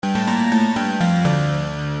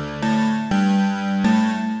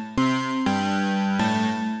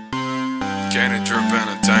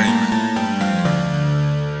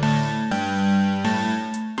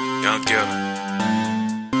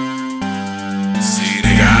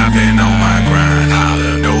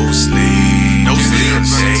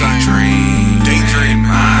daydream,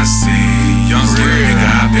 I see. Young scared nigga,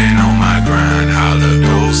 I been on my grind, holla,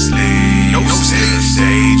 no sleep,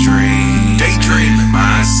 daydream,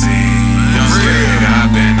 I see. Young scared nigga, I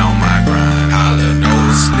been on my grind, holla, no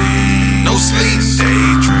sleep,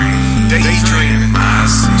 daydream, I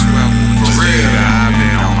see. For real, I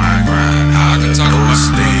been on my grind, holla, no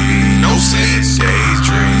sleep,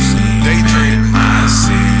 daydream, I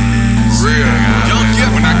see. For real, young kid,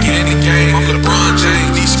 when I get in the game, I'm LeBron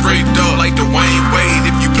James, he scraped up like Dwayne Wade.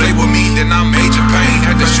 If you play with me, then I'm major pain.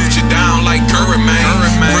 Had to shoot you down like Curry, man.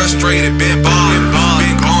 Frustrated, been ballin',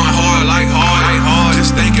 been going hard like hard.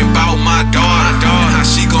 Just thinking about my daughter and how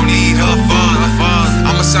she gon' need her father.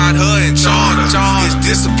 I'ma sign her in charter. It's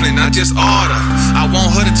discipline, not just order. I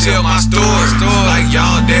want her to tell my story, like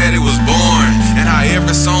y'all daddy was born, and how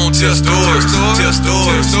every song tells stories. You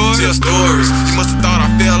must've thought I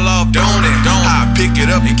fell off, don't it? I pick it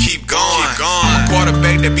up and keep going. I'm a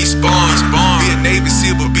quarterback that be spawned. Be a Navy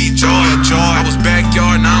SEAL, but be George. I was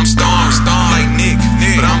backyard, now I'm storm like Nick,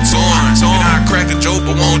 but I'm torn. And I crack a joke,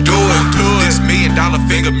 but won't do it. This $1 million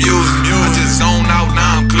finger music. I just zone out,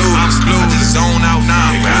 now I'm clueless. I just zone out,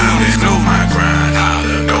 now I'm clueless. On my grind,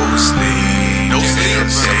 holla, no sleep,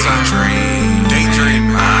 daydream,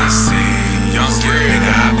 I see. Young scared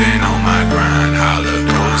nigga, I been on my grind, holla,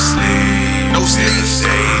 no sleep,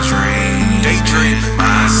 daydream,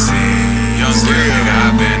 I see. Young scared nigga,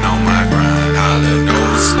 I been on my grind, holla, no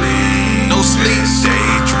sleep,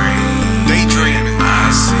 daydream,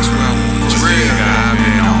 I see. For real, I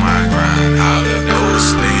been on my grind, holla, no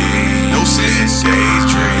sleep,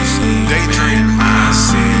 daydream, I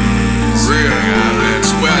see. For real,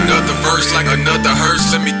 swear another verse like another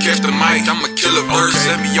hearse. Let me catch the mic, I'ma kill a verse.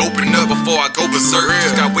 Let me open up before I go berserk.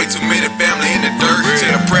 Just got way too many family in the dirt.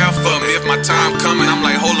 Say a prayer for me if my time coming. I'm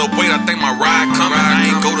like, hold up, wait, I think my ride coming.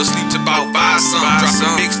 I ain't go to sleep till about 5 something.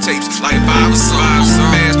 Dropping mixtapes like 5 or something. On the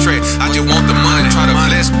fast track, I just want the money. Try to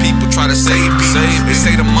bless people, try to save people. They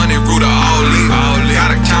say the money root of all evil.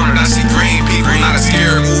 Gotta count it, I see green people. Not a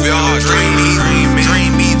scary